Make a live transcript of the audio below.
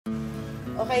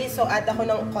Okay, so add ako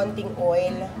ng konting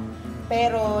oil.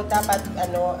 Pero dapat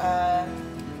ano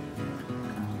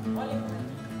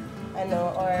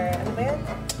ba yun?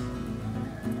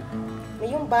 May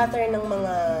yung butter ng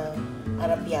mga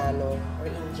Arabiano or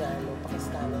Indiano,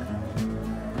 Pakistano.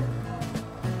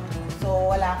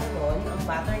 So wala ko nun. Ang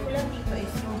butter ko lang dito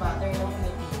is yung butter ng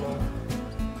Filipino.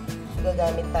 So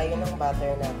gagamit tayo ng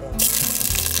butter natin.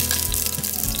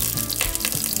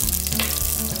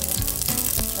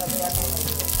 Sabi natin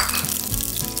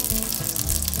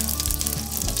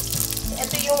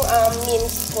ito yung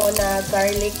minced ko na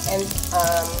garlic and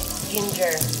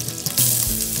ginger.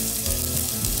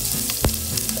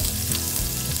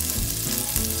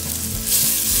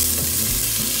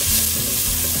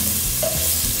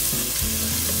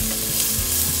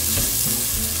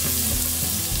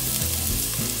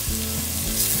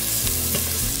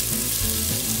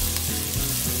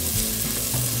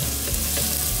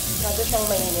 Masyado siyang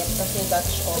mainit kasi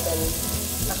Dutch oven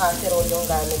naka-casserole yung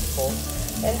gamit ko.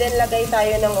 And then, lagay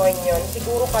tayo ng onion.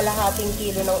 Siguro kalahating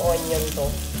kilo ng onion to.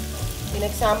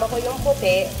 Pinagsama ko yung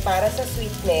puti para sa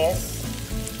sweetness.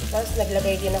 Tapos,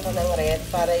 naglagay din ako ng red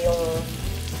para yung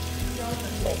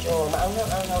medyo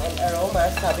maanghang-anghang and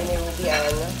aroma. Sabi ni Ruby,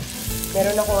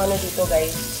 meron akong ano dito,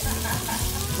 guys.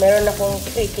 Meron akong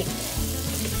critic.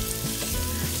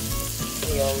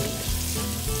 Ayun.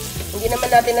 Hindi naman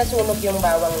natin nasunog yung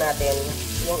bawang natin.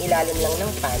 Yung ilalim lang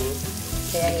ng pan.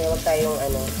 Kaya huwag tayong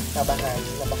tabahan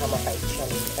na baka mapait siya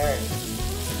later.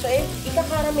 So,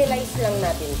 ika-caramelize lang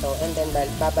natin to and then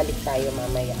babalik tayo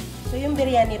mamaya. So, yung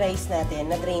biryani rice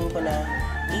natin, na-drain ko na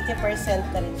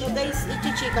 80% na rin siya. So, guys,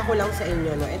 i-chika ko lang sa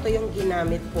inyo, no? Ito yung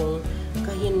ginamit kong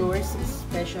Kahinur's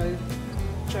Special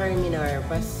Charminar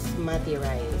Basmati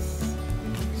Rice.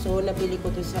 So, nabili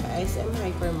ko to sa SM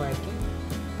Hypermarket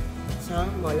sa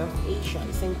Mall of Asia.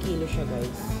 1 kilo siya,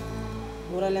 guys.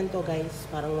 Mura lang to, guys.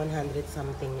 Parang 100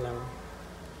 something lang.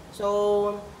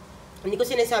 So, hindi ko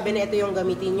sinasabi na ito yung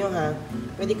gamitin nyo, ha.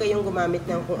 Pwede kayong gumamit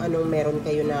ng kung anong meron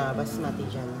kayo na basmati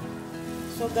dyan.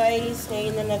 So, guys,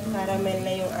 ngayon na nag-caramel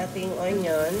na yung ating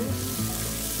onion.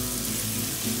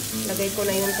 Lagay ko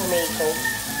na yung tomato.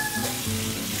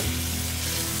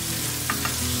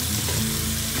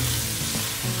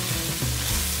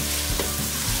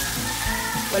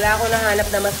 Wala ako nahanap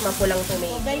na mas mapulang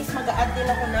tomato. So, guys, mag-a-add din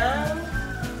ako ng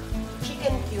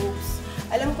chicken cubes.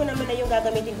 Alam ko naman na yung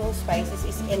gagamitin kong spices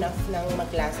is enough nang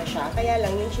maglasa siya. Kaya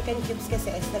lang, yung chicken cubes kasi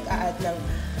is nag-a-add ng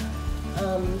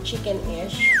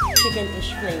chicken-ish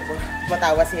flavor.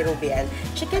 Matawa si Ruby yan.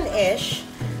 Chicken-ish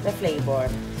na flavor.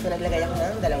 So, naglagay ako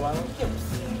ng 2 cubes.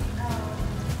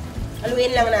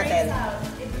 Haluin lang natin.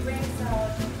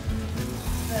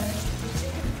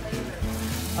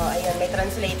 Oh, ayan, may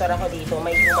translator ako dito.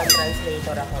 May human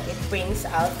translator ako. It brings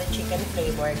out the chicken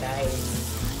flavor, guys.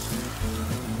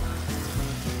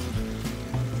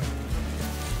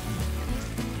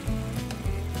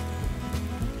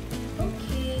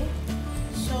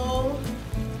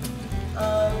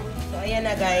 Ayan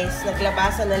na, guys,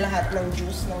 naglabasan na lahat ng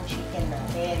juice ng chicken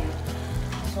natin.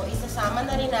 So, isasama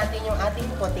na rin natin yung ating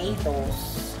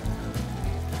potatoes.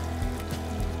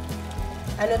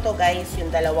 Ano to, guys,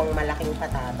 yung 2 malaking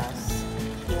patatas.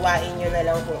 Hiwain nyo na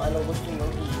lang kung anong gusto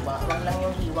yung hiwa. Huwag lang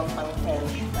yung hiwang pang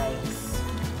french fries.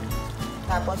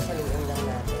 Tapos, haluin lang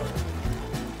natin.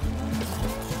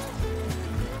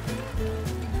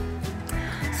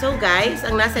 So, guys,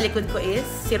 ang nasa likod ko is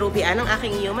si Ruby Ann, ang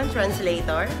aking human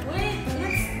translator. Wait,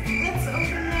 let's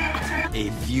open that.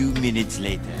 A few minutes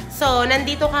later. So,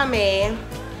 nandito kami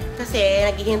kasi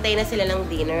naghihintay na sila ng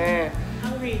dinner.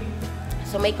 Hungry.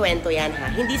 So, may kwento yan,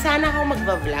 ha. Hindi sana ako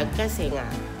magva-vlog kasi nga,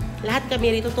 lahat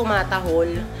kami rito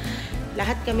tumatahol.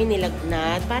 Lahat kami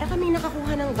nilagnat. Para kami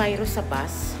nakakuha ng virus sa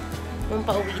bus nung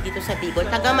pauwi dito sa Bicol.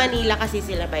 Taga Manila kasi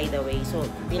sila, by the way. So,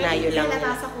 binayo lang. Hindi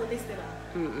nasa kutis, diba?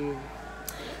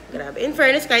 Grabe. In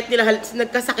fairness, kahit nila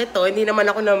nagkasakit to, hindi naman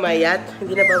ako namayat.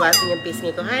 Hindi nabawasan yung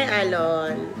pisngi ko. Hi,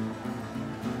 Alon!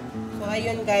 So,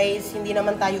 ayun guys, hindi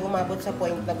naman tayo umabot sa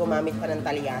point na gumamit pa ng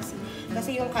talyasi.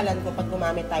 Kasi yung kalan ko, pag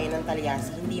gumamit tayo ng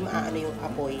talyasi, hindi maaano yung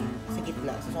apoy sa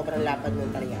gitna. So, sobrang lapad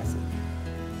ng talyasi.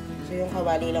 So, yung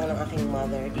kawali lang ng aking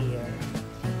mother dear.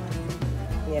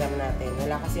 Hiram natin.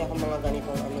 Wala kasi ako mga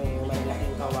ganitong yung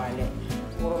malalaking kawali.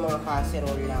 Puro mga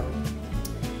casserole lang.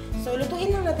 So, lutuin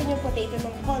lang natin yung potato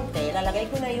ng konti. Lalagay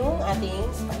ko na yung ating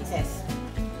spices.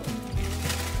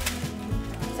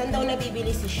 Saan daw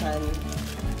nabibili si Sean?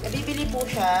 Nabibili po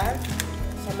siya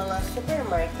sa mga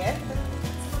supermarket.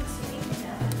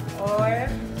 Or,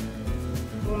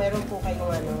 kung meron po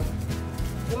kayong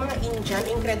yung mga Indian,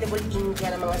 Incredible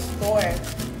India na mga store.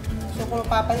 So, kung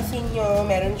papansin nyo,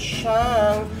 meron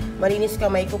siyang malinis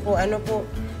kamay ko po. Ano po,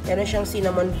 meron siyang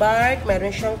cinnamon bark,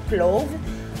 meron siyang clove,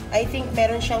 I think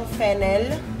meron siyang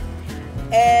fennel,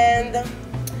 and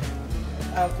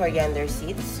coriander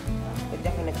seeds. Huwag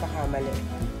ako nagpakamali.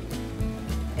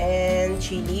 And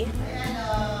chili.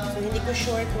 So, hindi ko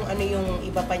sure kung ano yung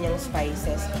iba pa niyang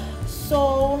spices.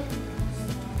 So,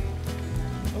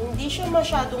 hindi siya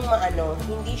masyadong maano,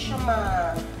 hindi siya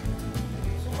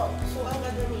so ang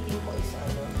gagamitin ko is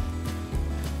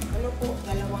ano po,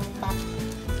 2 pack.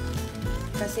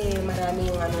 Kasi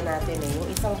marami yung ano natin eh. Yung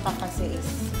isang pack kasi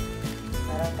is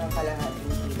parang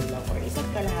kalahating kilo lang or isang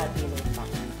kalahati ng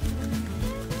pack.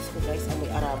 So guys,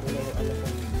 amoy arabo na yung ano ko.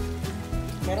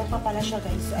 Meron pa pala siya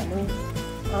guys, ano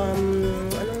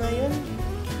nga yun?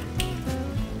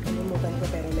 Alimutan ko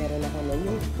pero meron ako nun.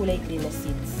 Yung kulay green na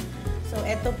seeds. So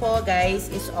eto po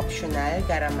guys is optional,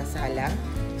 garam masala.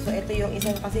 So, ito yung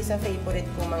isang kasi sa favorite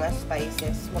kong mga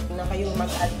spices. Huwag na kayong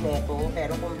mag-add neto,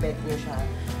 pero kung bet nyo siya,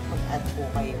 mag-add po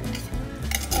kayo.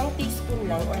 Isang teaspoon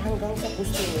lang or hanggang sa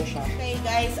gusto nyo siya. Okay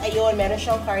guys, ayun, meron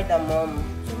siyang cardamom.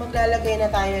 So, maglalagay na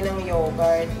tayo ng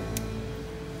yogurt.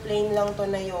 Plain lang to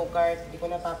na yogurt. Hindi ko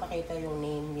napapakita yung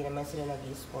name. Hindi naman sila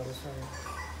nag-sponsor.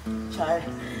 Char.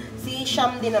 Si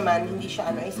Sham din naman, hindi siya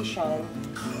ano, si Sean.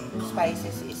 Yung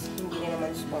spices is hindi na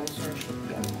naman sponsorship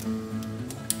yan.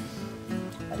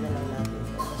 Ano lang natin.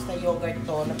 Basta yogurt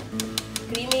to.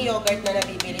 Creamy yogurt na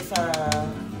nabibili sa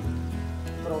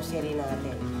grocery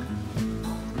natin.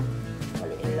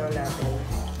 Haluin lang natin.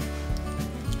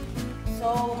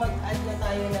 So, mag-add na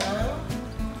tayo ng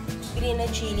green na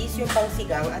chilies, yung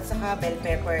pangsigang, at saka bell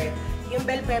pepper. Yung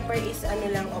bell pepper is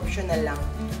ano lang, optional lang.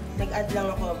 Nag-add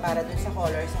lang ako para dun sa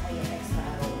color, saka yung extra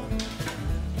aroma.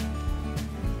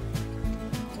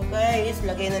 So guys,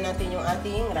 lagay na natin yung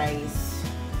ating rice.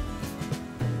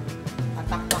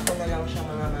 Takpak ko na lang siya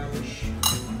mga manush.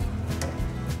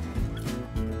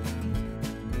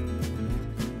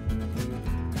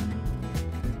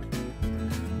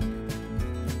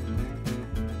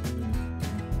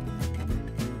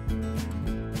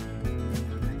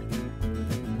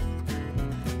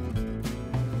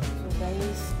 So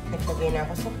guys, naglagay na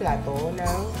ako sa plato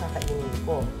ng kakainin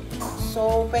ko.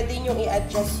 So, pwede nyo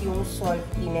i-adjust yung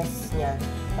saltiness niya.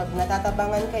 Pag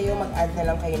natatabangan kayo, mag-add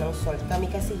na lang kayo ng salt. Kami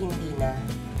kasi hindi na.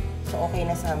 So, okay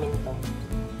na sa amin to.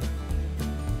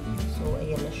 So,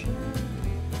 ayan na siya.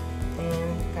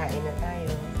 And, kain na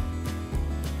tayo.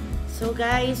 So,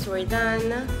 guys, we're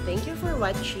done. Thank you for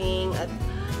watching. At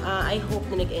I hope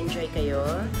na nag-enjoy kayo.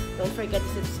 Don't forget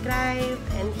to subscribe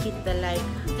and hit the like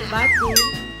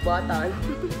button.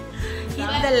 Hit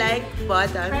the like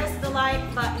button. Press the like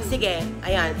button. Sige,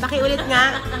 ayan. Pakiulit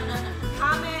nga.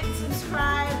 Comment,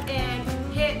 subscribe, and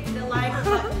hit the like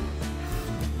button.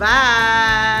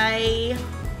 Bye!